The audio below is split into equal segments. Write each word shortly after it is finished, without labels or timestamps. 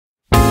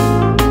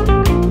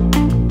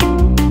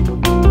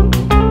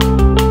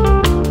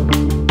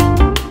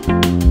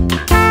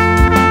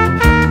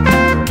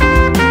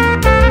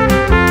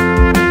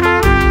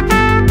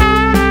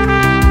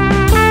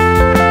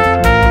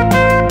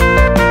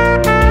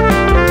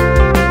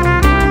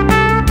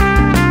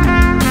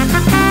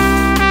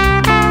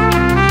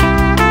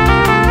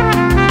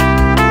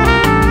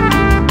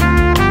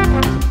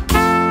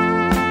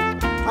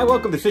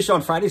Fish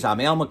on Fridays, I'm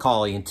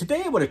McCauley, and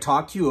today I want to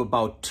talk to you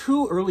about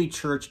two early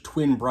church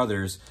twin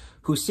brothers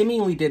who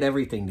seemingly did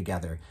everything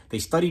together. They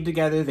studied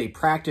together, they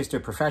practiced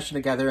their profession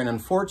together, and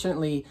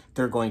unfortunately,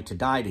 they're going to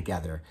die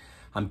together.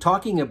 I'm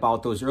talking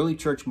about those early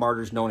church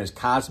martyrs known as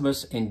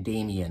Cosmas and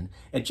Damian.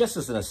 And just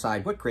as an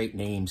aside, what great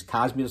names,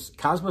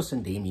 Cosmas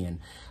and Damian.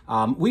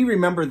 We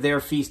remember their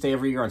feast day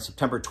every year on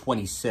September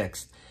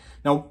 26th.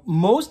 Now,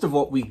 most of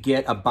what we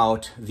get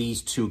about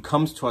these two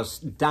comes to us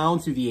down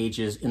through the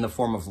ages in the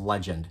form of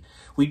legend.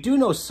 We do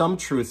know some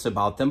truths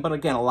about them, but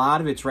again, a lot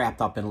of it's wrapped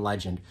up in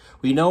legend.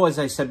 We know, as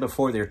I said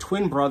before, they're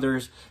twin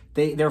brothers.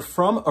 They're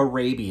from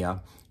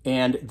Arabia,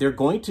 and they're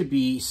going to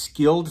be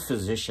skilled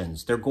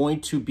physicians. They're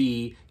going to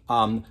be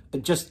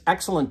just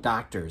excellent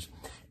doctors.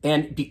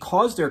 And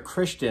because they're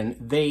Christian,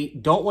 they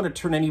don't want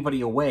to turn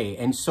anybody away.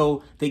 And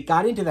so they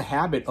got into the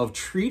habit of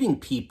treating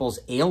people's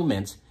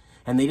ailments,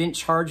 and they didn't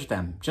charge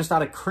them. Just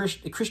out of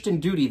Christian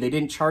duty, they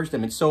didn't charge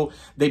them. And so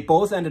they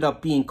both ended up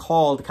being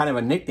called kind of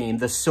a nickname,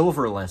 the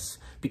Silverless,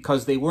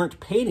 because they weren't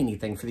paid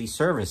anything for these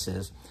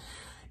services.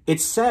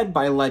 It's said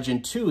by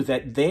legend, too,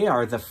 that they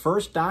are the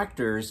first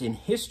doctors in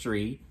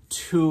history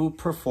to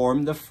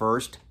perform the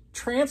first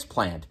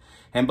transplant.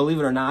 And believe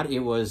it or not,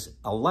 it was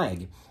a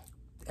leg.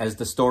 As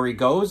the story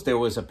goes, there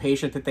was a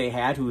patient that they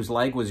had whose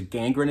leg was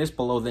gangrenous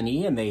below the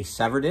knee, and they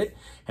severed it,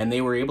 and they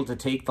were able to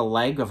take the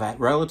leg of that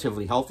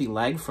relatively healthy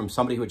leg from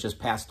somebody who had just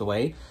passed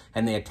away,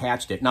 and they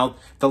attached it. Now,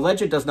 the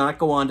legend does not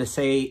go on to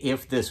say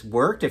if this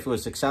worked, if it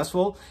was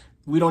successful.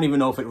 We don't even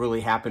know if it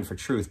really happened for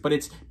truth, but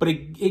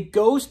it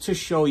goes to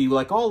show you,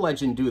 like all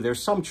legend do,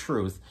 there's some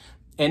truth.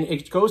 And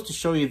it goes to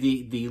show you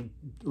the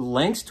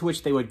lengths to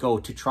which they would go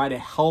to try to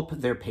help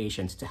their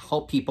patients, to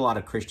help people out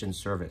of Christian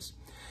service.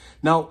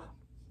 Now,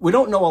 we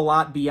don't know a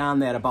lot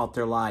beyond that about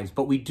their lives,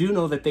 but we do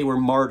know that they were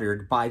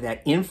martyred by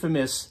that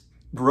infamous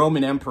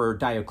Roman Emperor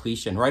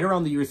Diocletian right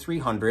around the year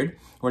 300.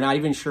 We're not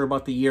even sure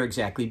about the year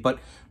exactly, but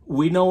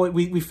we know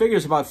we figure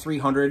it's about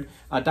 300.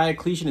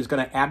 Diocletian is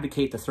going to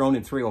abdicate the throne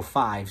in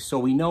 305, so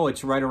we know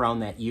it's right around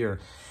that year.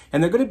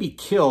 And they're going to be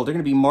killed. They're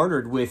going to be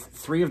martyred with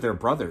 3 of their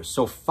brothers.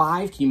 So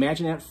 5, can you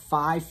imagine that?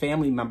 5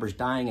 family members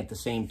dying at the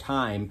same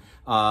time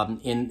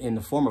in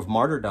the form of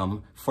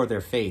martyrdom for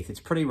their faith. It's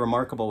pretty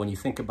remarkable when you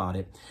think about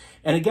it.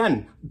 And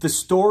again, the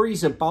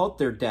stories about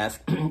their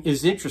death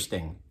is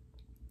interesting.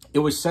 It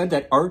was said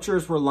that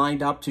archers were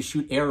lined up to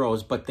shoot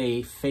arrows, but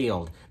they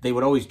failed. They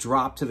would always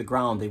drop to the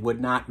ground. They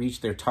would not reach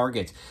their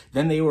targets.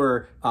 Then they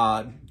were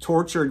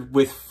tortured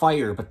with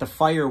fire, but the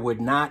fire would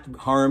not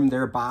harm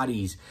their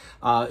bodies.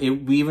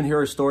 We even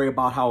hear a story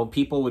about how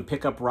people would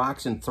pick up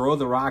rocks and throw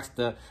the rocks.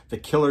 The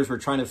killers were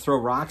trying to throw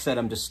rocks at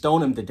them to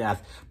stone them to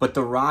death, but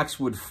the rocks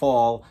would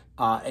fall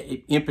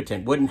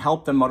impotent, wouldn't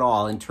help them at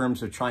all in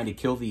terms of trying to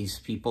kill these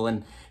people.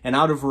 And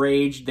out of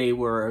rage, they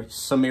were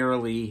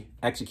summarily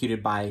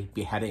executed by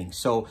beheading.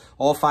 So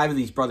all 5 of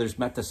these brothers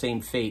met the same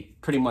fate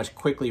pretty much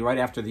quickly right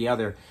after the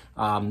other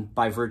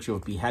by virtue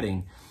of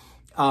beheading.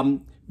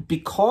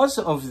 Because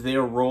of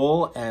their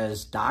role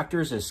as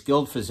doctors, as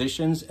skilled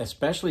physicians,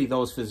 especially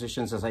those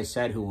physicians, as I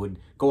said, who would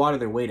go out of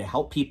their way to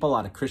help people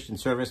out of Christian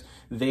service,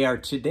 they are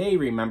today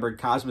remembered,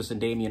 Cosmas and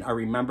Damian are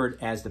remembered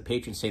as the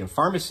patron saint of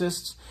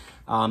pharmacists,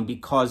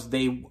 because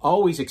they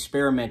always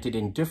experimented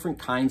in different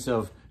kinds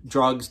of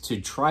drugs to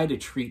try to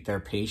treat their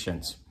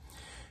patients.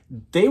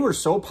 They were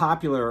so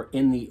popular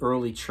in the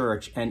early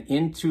church and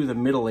into the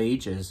Middle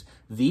Ages.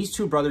 These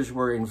 2 brothers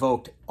were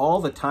invoked all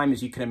the time,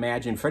 as you can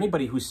imagine. For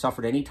anybody who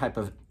suffered any type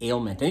of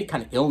ailment, any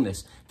kind of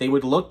illness, they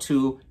would look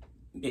to,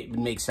 it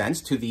makes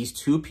sense, to these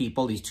 2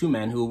 people, these 2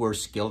 men who were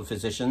skilled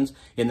physicians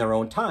in their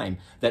own time,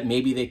 that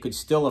maybe they could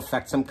still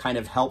effect some kind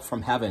of help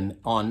from heaven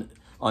on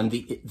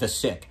the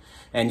sick.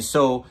 And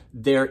so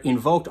they're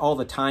invoked all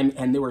the time,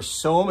 and there were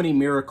so many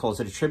miracles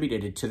that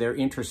attributed to their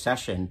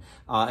intercession,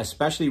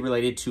 especially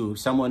related to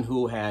someone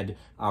who had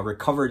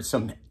recovered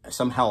some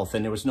health,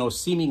 and there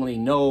was seemingly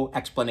no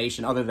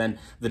explanation other than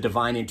the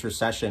divine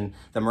intercession,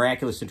 the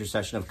miraculous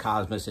intercession of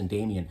Cosmas and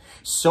Damian.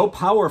 So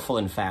powerful,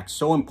 in fact,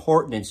 so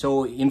important and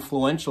so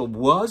influential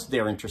was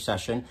their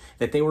intercession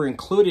that they were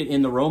included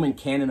in the Roman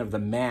canon of the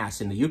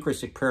Mass, in the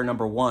Eucharistic prayer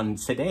number 1.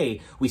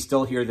 Today, we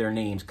still hear their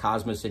names,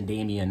 Cosmas and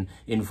Damian,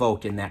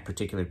 invoked in that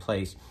particular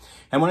place.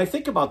 And when I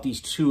think about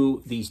these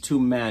two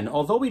men,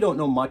 although we don't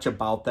know much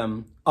about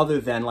them,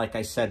 other than, like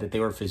I said, that they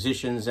were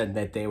physicians and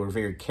that they were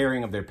very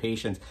caring of their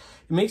patients,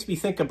 it makes me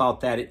think about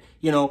that.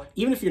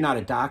 Even if you're not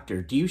a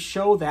doctor, do you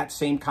show that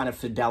same kind of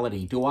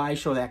fidelity? Do I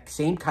show that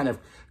same kind of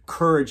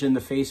courage in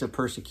the face of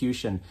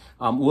persecution?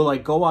 Will I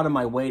go out of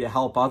my way to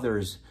help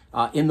others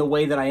in the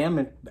way that I am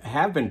and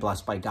have been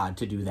blessed by God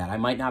to do that? I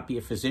might not be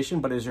a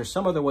physician, but is there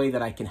some other way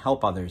that I can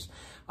help others?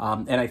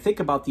 And I think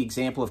about the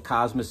example of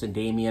Cosmas and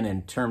Damian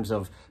in terms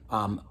of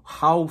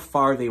how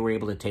far they were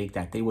able to take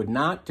that. They would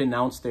not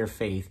denounce their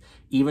faith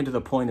even to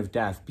the point of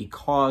death,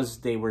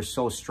 because they were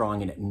so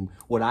strong in it. And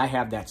would I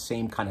have that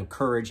same kind of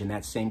courage and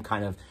that same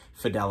kind of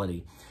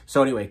fidelity?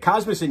 So anyway,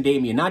 Cosmas and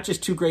Damian, not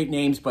just two great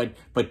names, but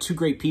two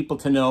great people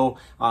to know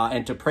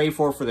and to pray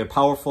for their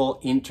powerful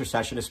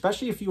intercession,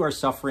 especially if you are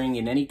suffering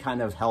in any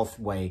kind of health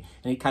way,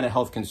 any kind of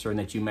health concern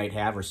that you might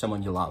have or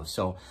someone you love.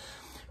 So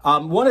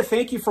want to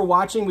thank you for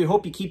watching. We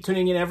hope you keep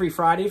tuning in every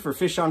Friday for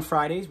Fish on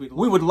Fridays.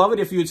 We would love it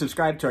if you would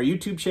subscribe to our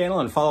YouTube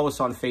channel and follow us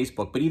on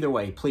Facebook. But either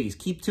way, please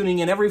keep tuning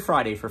in every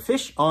Friday for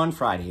Fish on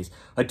Fridays.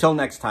 Until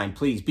next time,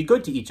 please be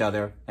good to each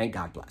other and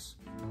God bless.